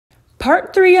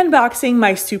Part 3, unboxing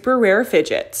my super rare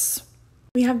fidgets.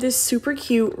 We have this super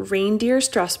cute reindeer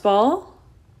stress ball,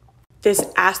 this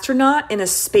astronaut in a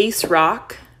space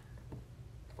rock,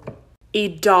 a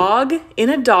dog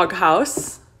in a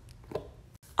doghouse,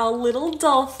 a little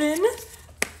dolphin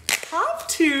pop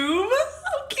tube.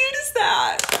 How cute is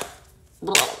that?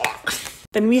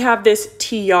 Then we have this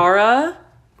tiara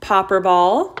popper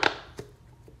ball,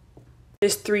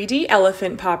 this 3D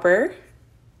elephant popper,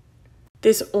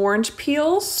 this orange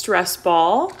peel stress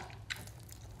ball,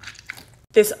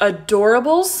 this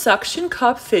adorable suction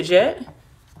cup fidget,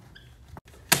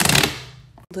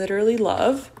 literally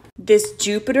love, this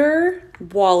Jupiter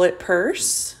wallet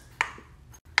purse,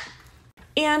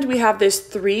 and we have this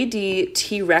 3D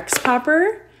T-Rex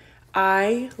popper.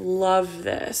 I love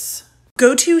this.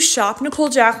 Go to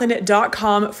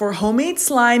shopnicholejacklyneyt.com for homemade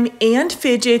slime and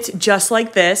fidgets just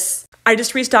like this. I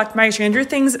just restocked my Stranger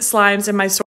Things slimes in my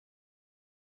store